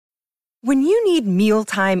When you need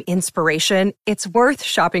mealtime inspiration, it's worth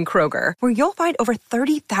shopping Kroger, where you'll find over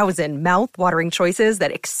 30,000 mouth-watering choices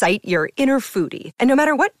that excite your inner foodie. And no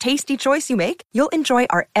matter what tasty choice you make, you'll enjoy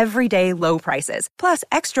our everyday low prices, plus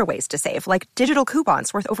extra ways to save, like digital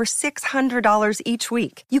coupons worth over $600 each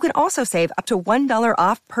week. You can also save up to $1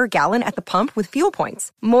 off per gallon at the pump with fuel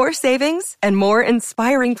points. More savings and more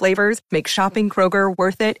inspiring flavors make shopping Kroger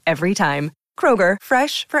worth it every time. Kroger,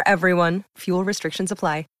 fresh for everyone. Fuel restrictions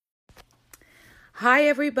apply. Hi,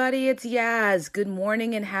 everybody. It's Yaz. Good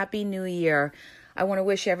morning and Happy New Year. I want to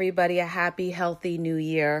wish everybody a happy, healthy New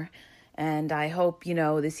Year. And I hope,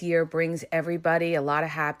 this year brings everybody a lot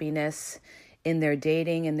of happiness in their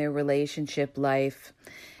dating and their relationship life.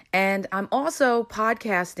 And I'm also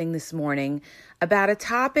podcasting this morning about a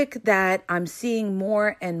topic that I'm seeing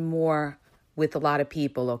more and more with a lot of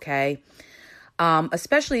people, okay?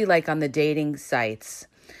 Especially like on the dating sites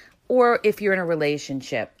or if you're in a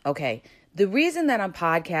relationship, okay? The reason that I'm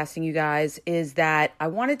podcasting, you guys, is that I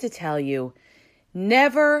wanted to tell you,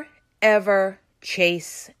 never, ever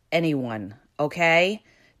chase anyone, okay?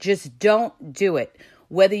 Just don't do it.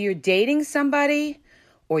 Whether you're dating somebody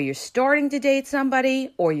or you're starting to date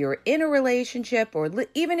somebody or you're in a relationship or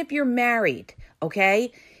even if you're married,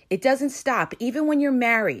 okay? It doesn't stop, even when you're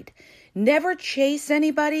married. Never chase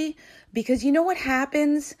anybody because you know what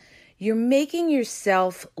happens? You're making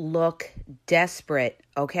yourself look desperate,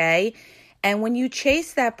 okay? And when you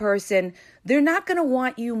chase that person, they're not going to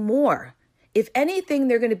want you more. If anything,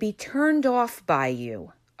 they're going to be turned off by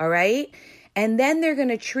you, all right? And then they're going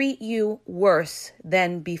to treat you worse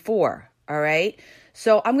than before, all right?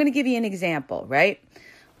 So I'm going to give you an example, right?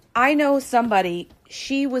 I know somebody,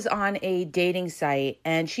 she was on a dating site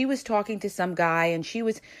and she was talking to some guy and she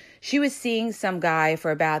was seeing some guy for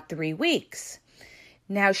about 3 weeks.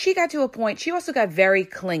 Now, she got to a point, she also got very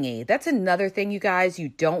clingy. That's another thing, you guys, you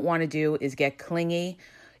don't want to do is get clingy.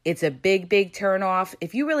 It's a big, big turnoff.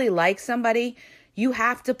 If you really like somebody, you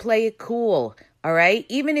have to play it cool, all right?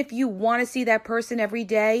 Even if you want to see that person every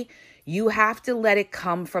day, you have to let it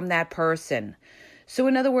come from that person. So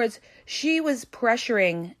in other words, she was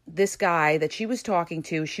pressuring this guy that she was talking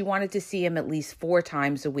to. She wanted to see him at least 4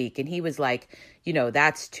 times a week. And he was like,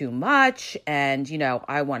 that's too much. And,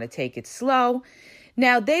 I want to take it slow.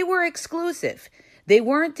 Now, they were exclusive. They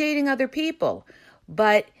weren't dating other people.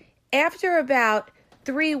 But after about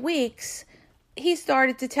 3 weeks, he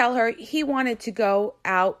started to tell her he wanted to go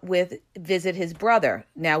out visit his brother.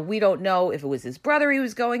 Now, we don't know if it was his brother he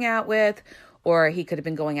was going out with, or he could have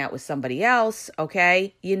been going out with somebody else,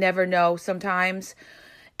 okay? You never know sometimes.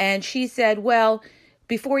 And she said, well,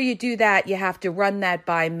 before you do that, you have to run that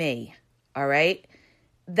by me, all right?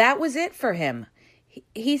 That was it for him.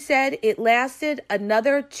 He said it lasted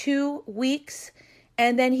another 2 weeks,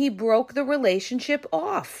 and then he broke the relationship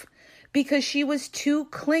off because she was too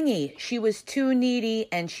clingy, she was too needy,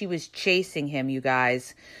 and she was chasing him, you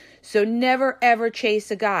guys. So never, ever chase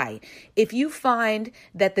a guy. If you find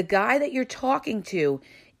that the guy that you're talking to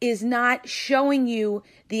is not showing you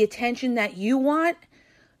the attention that you want,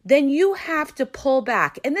 then you have to pull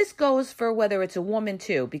back. And this goes for whether it's a woman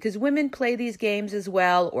too, because women play these games as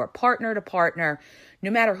well, or partner to partner, no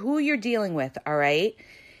matter who you're dealing with, all right?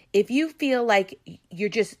 If you feel like you're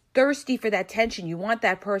just thirsty for that attention, you want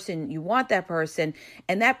that person,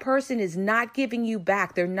 and that person is not giving you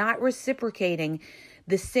back, they're not reciprocating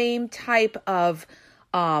the same type of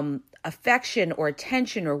affection or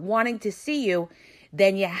attention or wanting to see you,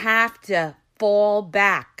 then you have to fall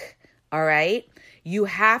back, all right? You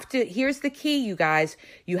have to, here's the key, you guys,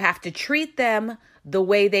 you have to treat them the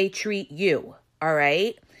way they treat you, all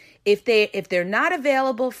right? If they're not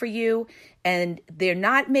available for you and they're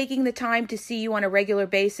not making the time to see you on a regular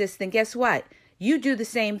basis, then guess what? You do the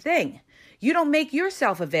same thing. You don't make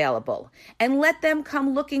yourself available and let them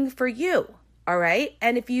come looking for you, all right?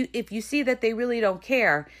 And if you see that they really don't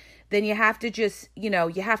care, then you have to just, you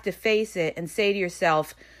have to face it and say to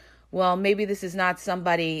yourself, well, maybe this is not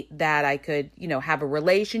somebody that I could, have a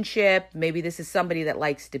relationship. Maybe this is somebody that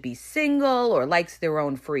likes to be single or likes their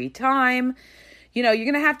own free time. You're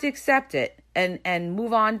going to have to accept it and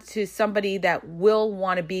move on to somebody that will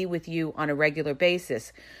want to be with you on a regular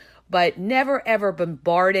basis. But never, ever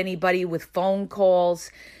bombard anybody with phone calls.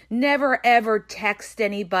 Never, ever text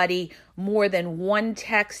anybody more than one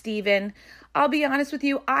text even. I'll be honest with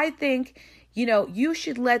you. I think, you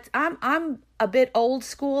should I'm a bit old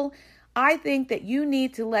school. I think that you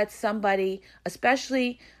need to let somebody,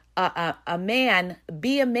 especially a man,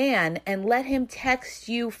 be a man and let him text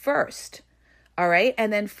you first. All right.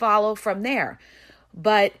 And then follow from there.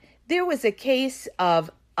 But there was a case of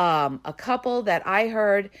a couple that I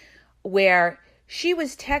heard where she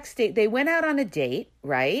was texting. They went out on a date,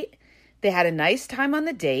 right? They had a nice time on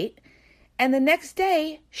the date. And the next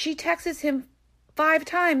day, she texts him 5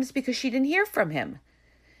 times because she didn't hear from him.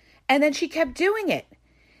 And then she kept doing it.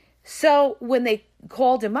 So when they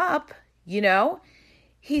called him up,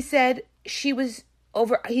 he said she was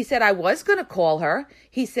over. He said, I was going to call her.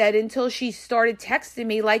 He said, until she started texting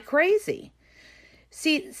me like crazy.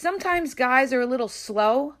 See, sometimes guys are a little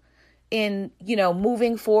slow in,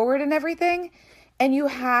 moving forward and everything. And you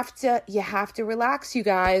have to relax, you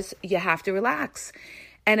guys. You have to relax.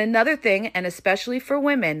 And another thing, and especially for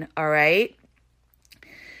women, all right,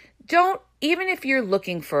 even if you're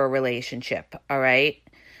looking for a relationship, all right,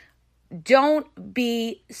 don't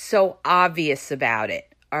be so obvious about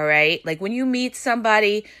it, all right? Like when you meet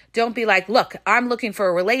somebody, don't be like, look, I'm looking for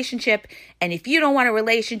a relationship, and if you don't want a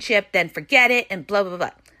relationship, then forget it, and blah, blah,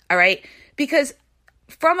 blah, all right? Because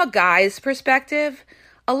from a guy's perspective,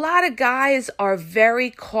 a lot of guys are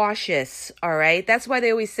very cautious, all right? That's why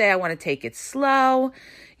they always say, I want to take it slow,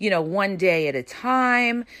 one day at a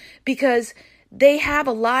time, because they have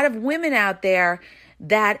a lot of women out there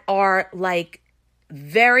that are like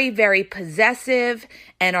very, very possessive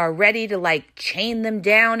and are ready to like chain them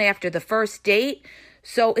down after the first date.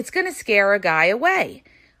 So it's going to scare a guy away,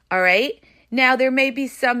 all right? Now, there may be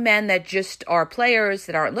some men that just are players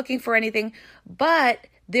that aren't looking for anything, but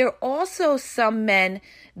there are also some men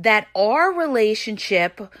that are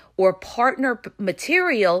relationship or partner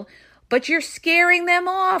material, but you're scaring them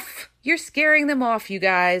off. You're scaring them off, you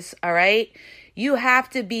guys, all right? You have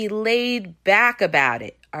to be laid back about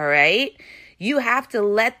it, all right? You have to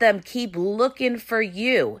let them keep looking for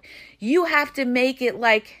you. You have to make it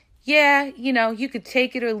like, yeah, you could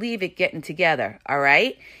take it or leave it getting together, all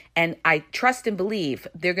right? And I trust and believe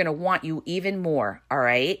they're going to want you even more, all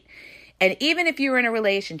right? And even if you're in a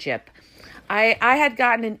relationship, I had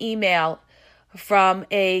gotten an email from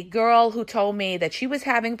a girl who told me that she was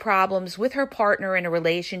having problems with her partner in a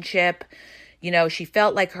relationship. She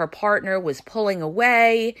felt like her partner was pulling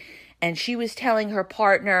away, and she was telling her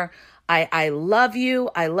partner, I love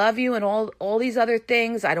you, and all these other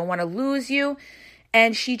things. I don't want to lose you.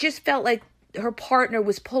 And she just felt like her partner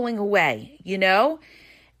was pulling away,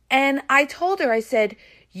 And I told her, I said,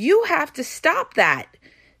 you have to stop that.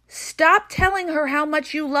 Stop telling her how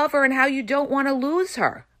much you love her and how you don't want to lose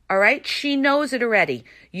her. All right? She knows it already.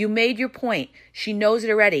 You made your point. She knows it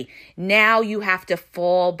already. Now you have to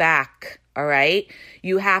fall back. All right?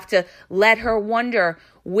 You have to let her wonder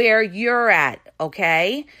where you're at.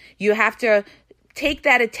 Okay? You have to take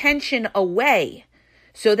that attention away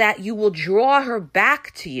so that you will draw her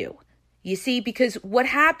back to you. You see, because what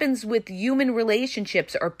happens with human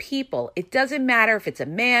relationships or people, it doesn't matter if it's a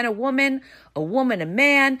man, a woman, a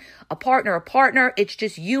man, a partner, it's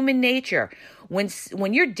just human nature.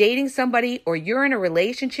 When you're dating somebody or you're in a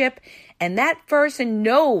relationship and that person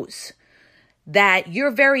knows that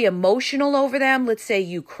you're very emotional over them, let's say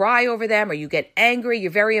you cry over them or you get angry,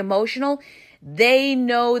 you're very emotional, they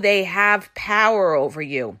know they have power over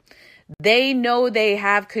you. They know they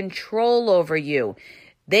have control over you.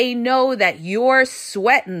 They know that you're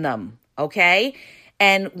sweating them, okay?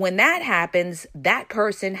 And when that happens, that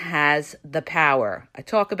person has the power. I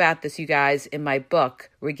talk about this, you guys, in my book,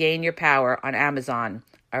 Regain Your Power, on Amazon,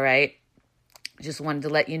 all right? Just wanted to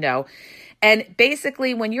let you know. And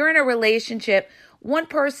basically, when you're in a relationship, one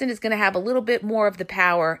person is going to have a little bit more of the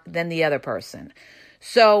power than the other person.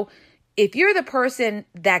 So if you're the person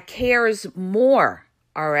that cares more,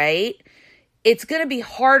 all right, it's going to be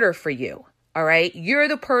harder for you. All right. You're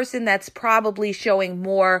the person that's probably showing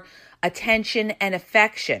more attention and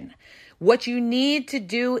affection. What you need to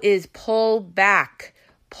do is pull back,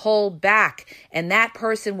 and that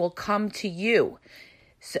person will come to you.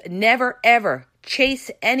 So never, ever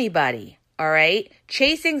chase anybody. All right.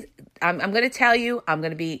 Chasing, I'm going to tell you, I'm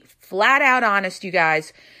going to be flat out honest, you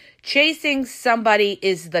guys. Chasing somebody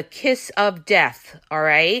is the kiss of death. All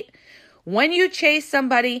right. When you chase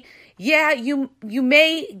somebody, yeah, you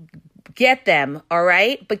may get them, all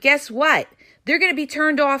right? But guess what? They're going to be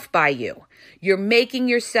turned off by you. You're making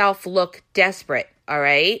yourself look desperate, all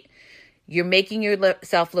right? You're making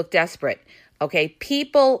yourself look desperate, okay?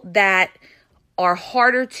 People that are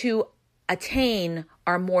harder to attain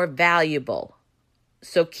are more valuable.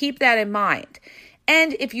 So keep that in mind.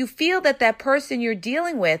 And if you feel that that person you're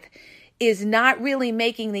dealing with is not really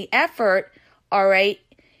making the effort, all right,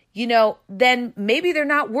 then maybe they're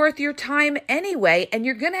not worth your time anyway, and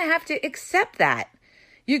you're going to have to accept that.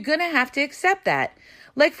 You're going to have to accept that.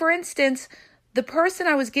 Like, for instance, the person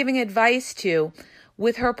I was giving advice to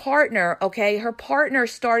with her partner, okay, her partner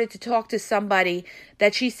started to talk to somebody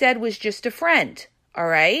that she said was just a friend, all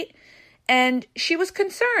right? And she was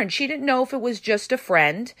concerned. She didn't know if it was just a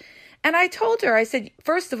friend. And I told her, I said,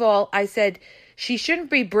 first of all, I said, she shouldn't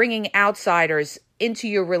be bringing outsiders into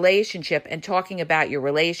your relationship and talking about your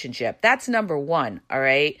relationship. That's number one, all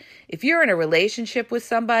right? If you're in a relationship with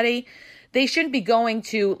somebody, they shouldn't be going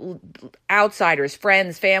to outsiders,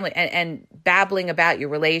 friends, family, and babbling about your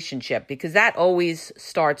relationship, because that always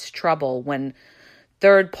starts trouble when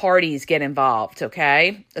third parties get involved,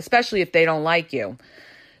 okay? Especially if they don't like you.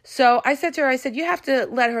 So I said to her, I said, you have to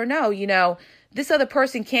let her know, this other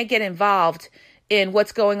person can't get involved in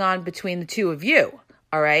what's going on between the two of you,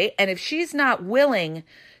 all right? And if she's not willing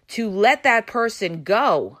to let that person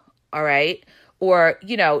go, all right, or,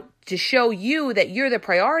 to show you that you're the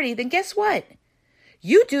priority, then guess what?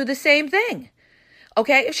 You do the same thing,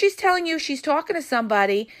 okay? If she's telling you she's talking to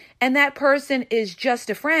somebody and that person is just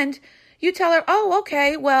a friend, you tell her, oh,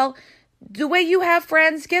 okay, well, the way you have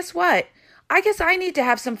friends, guess what? I guess I need to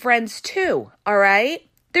have some friends too, all right?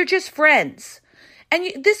 They're just friends.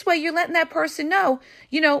 And this way you're letting that person know,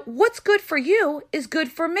 what's good for you is good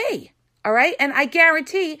for me, all right? And I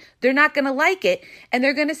guarantee they're not going to like it, and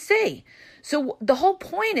they're going to see. So the whole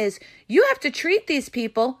point is you have to treat these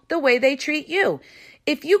people the way they treat you.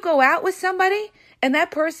 If you go out with somebody and that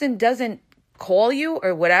person doesn't call you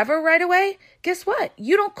or whatever right away, guess what?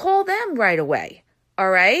 You don't call them right away, all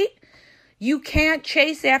right? You can't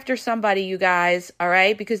chase after somebody, you guys, all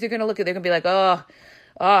right? Because they're going to be like,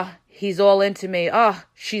 oh, he's all into me. Oh,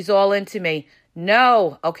 she's all into me.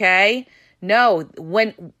 No, okay? No,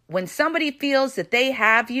 when somebody feels that they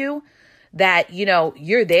have you, that,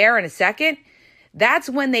 you're there in a second, that's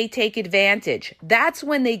when they take advantage. That's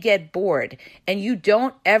when they get bored. And you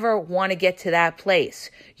don't ever want to get to that place.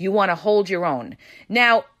 You want to hold your own.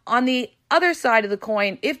 Now, on the other side of the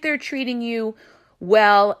coin, if they're treating you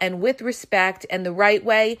well and with respect and the right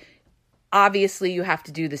way, obviously you have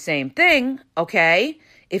to do the same thing, okay?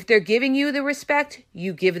 If they're giving you the respect,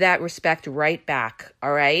 you give that respect right back,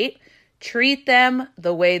 all right? Treat them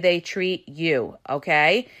the way they treat you,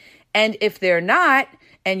 okay? And if they're not,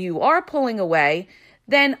 and you are pulling away,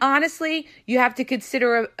 then honestly, you have to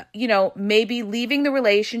consider, maybe leaving the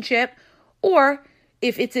relationship, or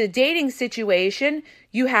if it's a dating situation,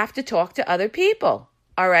 you have to talk to other people,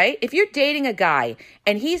 all right? If you're dating a guy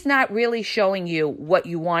and he's not really showing you what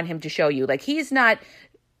you want him to show you, like he's not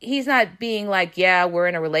being like, yeah, we're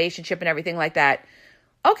in a relationship and everything like that.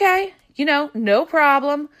 Okay, no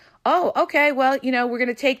problem. Oh, okay, well, we're going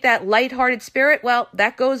to take that lighthearted spirit. Well,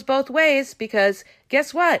 that goes both ways, because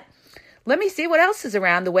guess what? Let me see what else is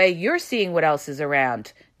around the way you're seeing what else is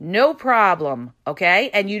around. No problem,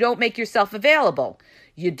 okay? And you don't make yourself available.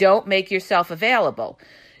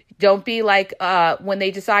 Don't be like when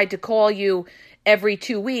they decide to call you every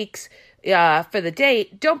 2 weeks for the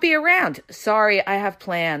date, don't be around. Sorry, I have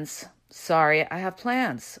plans,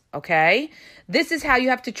 okay? This is how you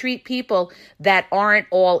have to treat people that aren't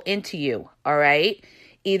all into you, all right?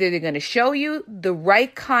 Either they're going to show you the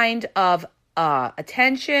right kind of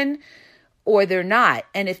attention, or they're not.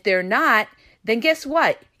 And if they're not, then guess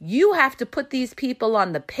what? You have to put these people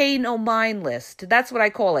on the pay no mind list. That's what I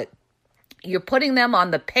call it. You're putting them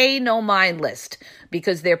on the pay no mind list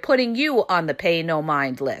because they're putting you on the pay no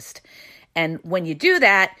mind list. And when you do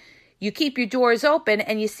that, you keep your doors open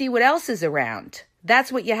and you see what else is around.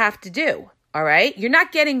 That's what you have to do, all right? You're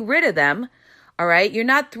not getting rid of them, all right? You're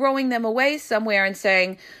not throwing them away somewhere and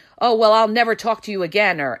saying, oh, well, I'll never talk to you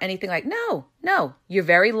again or anything like. No. You're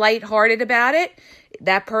very lighthearted about it.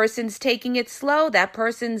 That person's taking it slow. That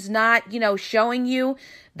person's not, showing you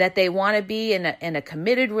that they want to be in a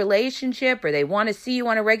committed relationship or they want to see you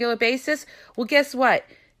on a regular basis. Well, guess what?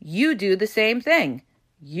 You do the same thing.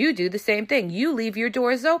 You leave your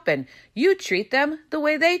doors open. You treat them the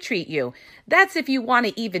way they treat you. That's if you want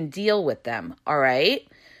to even deal with them, all right?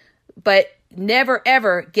 But never,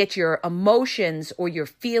 ever get your emotions or your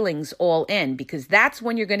feelings all in, because that's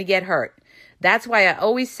when you're going to get hurt. That's why I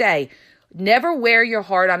always say, never wear your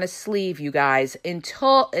heart on a sleeve, you guys,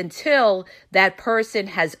 until that person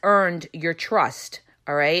has earned your trust,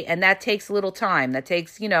 all right? And that takes a little time. That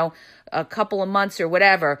takes, a couple of months or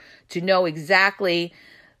whatever to know exactly,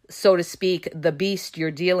 so to speak, the beast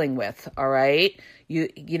you're dealing with, all right?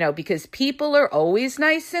 Because people are always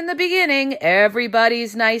nice in the beginning.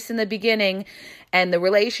 Everybody's nice in the beginning. And the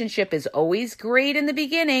relationship is always great in the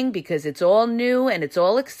beginning because it's all new and it's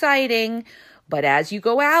all exciting. But as you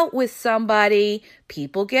go out with somebody,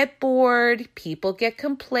 people get bored, people get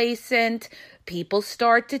complacent, people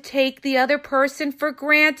start to take the other person for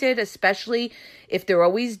granted, especially if they're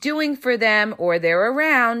always doing for them or they're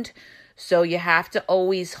around. So you have to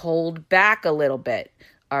always hold back a little bit,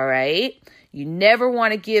 all right? You never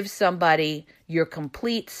want to give somebody your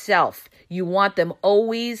complete self. You want them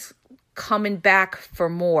always coming back for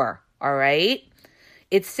more, all right?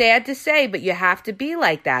 It's sad to say, but you have to be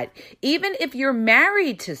like that. Even if you're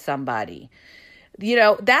married to somebody,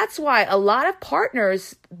 that's why a lot of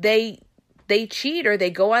partners, they cheat or they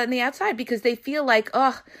go out on the outside because they feel like,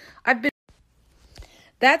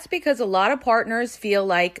 that's because a lot of partners feel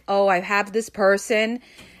like, I have this person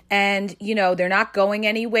and, they're not going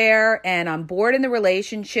anywhere and I'm bored in the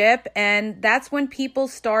relationship. And that's when people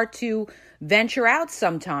start to venture out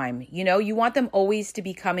sometime. You want them always to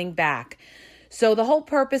be coming back. So the whole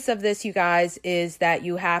purpose of this, you guys, is that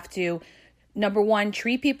you have to, number one,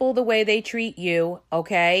 treat people the way they treat you,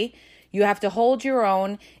 okay? You have to hold your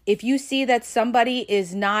own. If you see that somebody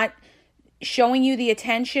is not showing you the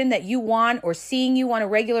attention that you want or seeing you on a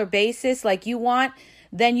regular basis like you want,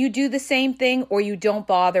 then you do the same thing or you don't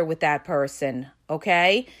bother with that person,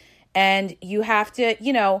 okay? And you have to,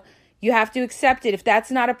 you have to accept it. If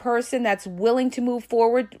that's not a person that's willing to move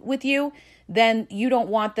forward with you, then you don't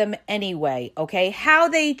want them anyway, okay? How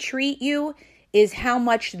they treat you is how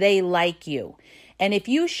much they like you. And if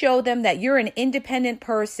you show them that you're an independent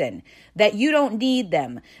person, that you don't need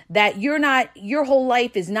them, that your whole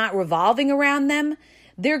life is not revolving around them,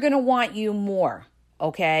 they're going to want you more,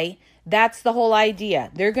 okay? That's the whole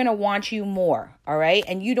idea. They're going to want you more, all right?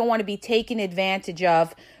 And you don't want to be taken advantage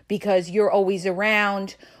of because you're always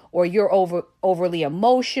around or you're overly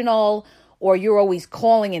emotional or you're always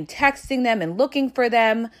calling and texting them and looking for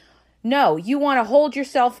them. No, you want to hold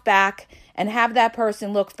yourself back and have that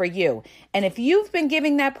person look for you. And if you've been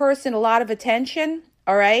giving that person a lot of attention,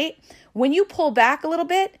 all right, when you pull back a little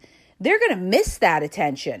bit, they're going to miss that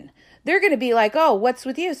attention. They're going to be like, what's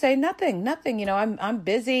with you? Say nothing, I'm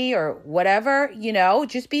busy or whatever,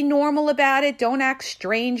 just be normal about it. Don't act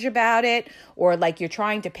strange about it or like you're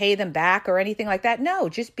trying to pay them back or anything like that. No,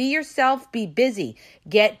 just be yourself, be busy,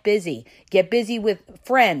 get busy with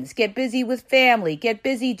friends, get busy with family, get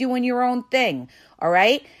busy doing your own thing. All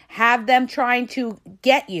right. Have them trying to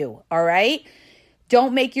get you. All right.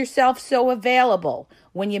 Don't make yourself so available.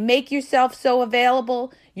 When you make yourself so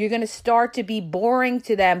available, you're going to start to be boring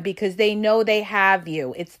to them because they know they have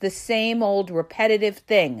you. It's the same old repetitive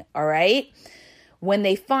thing, all right? When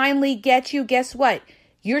they finally get you, guess what?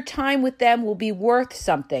 Your time with them will be worth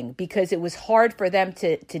something because it was hard for them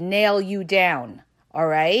to nail you down, all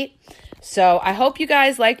right? So I hope you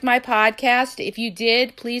guys liked my podcast. If you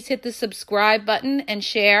did, please hit the subscribe button and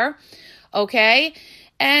share, okay?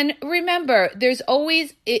 And remember, there's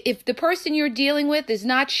always, if the person you're dealing with is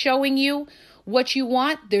not showing you what you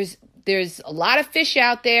want, there's a lot of fish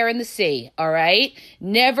out there in the sea, all right?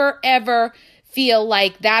 Never, ever feel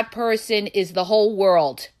like that person is the whole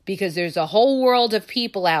world because there's a whole world of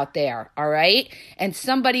people out there, all right? And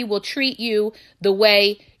somebody will treat you the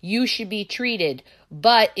way you should be treated.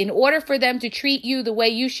 But in order for them to treat you the way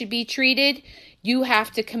you should be treated, you have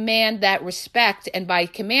to command that respect. And by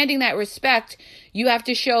commanding that respect, you have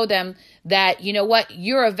to show them that, you know what,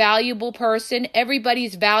 you're a valuable person.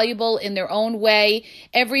 Everybody's valuable in their own way.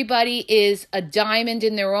 Everybody is a diamond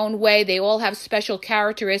in their own way. They all have special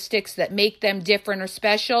characteristics that make them different or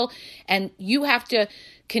special. And you have to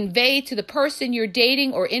convey to the person you're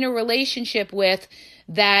dating or in a relationship with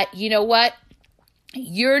that, you know what,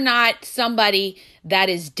 you're not somebody that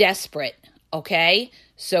is desperate, okay?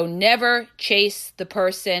 So never chase the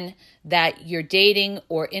person that you're dating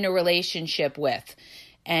or in a relationship with.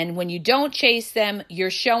 And when you don't chase them,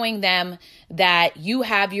 you're showing them that you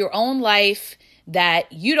have your own life, that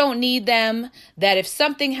you don't need them, that if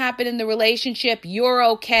something happened in the relationship, you're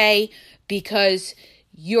okay because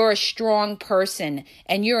you're a strong person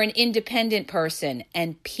and you're an independent person.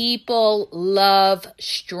 And people love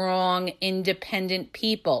strong, independent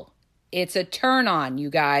people. It's a turn on, you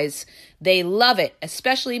guys. They love it,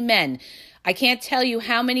 especially men. I can't tell you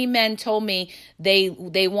how many men told me they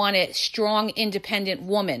want a strong, independent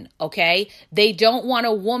woman, okay? They don't want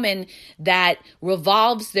a woman that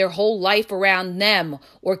revolves their whole life around them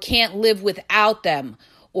or can't live without them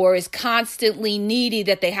or is constantly needy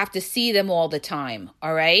that they have to see them all the time,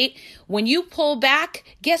 all right? When you pull back,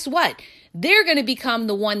 guess what? They're going to become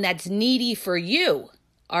the one that's needy for you,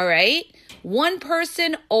 all right? One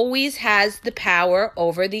person always has the power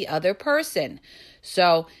over the other person.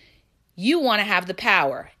 So you want to have the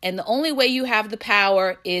power. And the only way you have the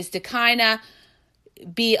power is to kind of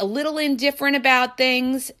be a little indifferent about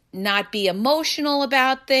things, not be emotional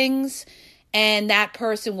about things, and that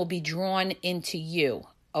person will be drawn into you,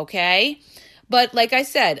 okay? But like I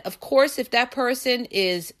said, of course, if that person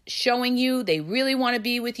is showing you they really want to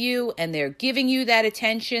be with you and they're giving you that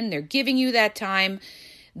attention, they're giving you that time,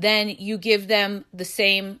 then you give them the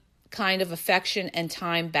same kind of affection and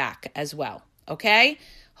time back as well. Okay?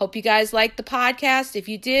 Hope you guys liked the podcast. If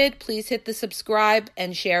you did, please hit the subscribe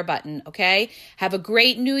and share button. Okay? Have a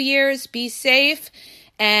great New Year's. Be safe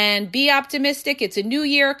and be optimistic. It's a new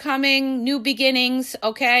year coming, new beginnings.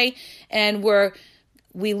 Okay? And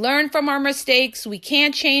we learn from our mistakes. We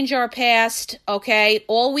can't change our past, okay?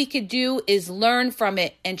 All we could do is learn from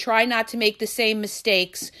it and try not to make the same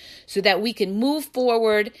mistakes so that we can move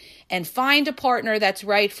forward and find a partner that's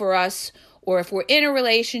right for us. Or if we're in a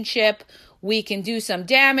relationship, we can do some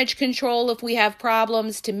damage control if we have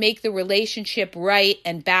problems to make the relationship right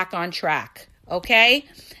and back on track, okay?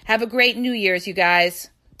 Have a great New Year's, you guys.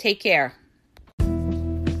 Take care.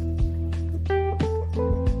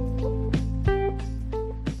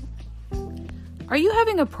 Are you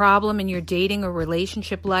having a problem in your dating or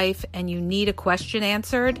relationship life and you need a question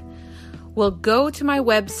answered? Well, go to my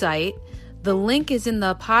website. The link is in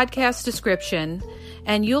the podcast description,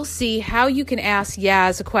 and you'll see how you can ask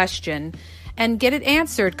Yaz a question and get it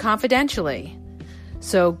answered confidentially.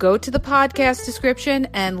 So go to the podcast description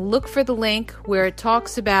and look for the link where it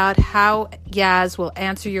talks about how Yaz will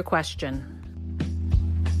answer your question.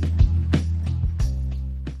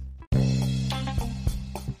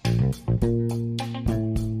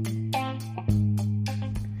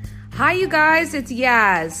 Hi, you guys, it's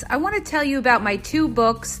Yaz. I want to tell you about my 2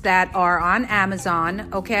 books that are on Amazon,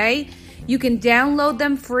 okay? You can download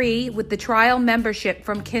them free with the trial membership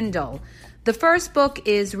from Kindle. The first book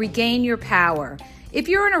is Regain Your Power. If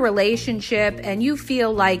you're in a relationship and you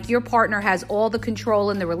feel like your partner has all the control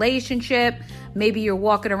in the relationship, maybe you're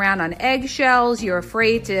walking around on eggshells, you're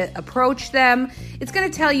afraid to approach them, it's going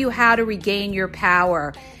to tell you how to regain your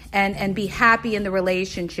power and be happy in the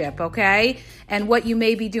relationship, okay? And what you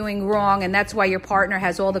may be doing wrong, and that's why your partner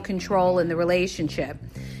has all the control in the relationship.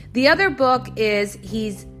 The other book is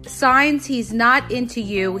Signs He's Not Into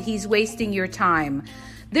You, He's Wasting Your Time.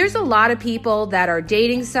 There's a lot of people that are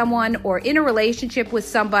dating someone or in a relationship with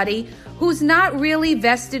somebody who's not really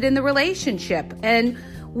vested in the relationship. And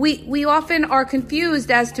we often are confused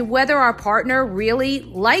as to whether our partner really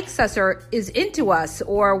likes us or is into us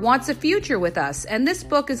or wants a future with us. And this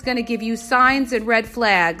book is going to give you signs and red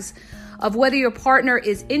flags of whether your partner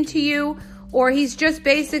is into you or he's just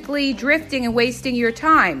basically drifting and wasting your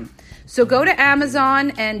time. So go to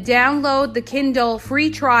Amazon and download the Kindle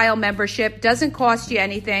free trial membership. Doesn't cost you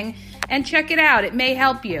anything. And check it out. It may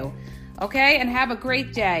help you. Okay? And have a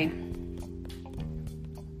great day.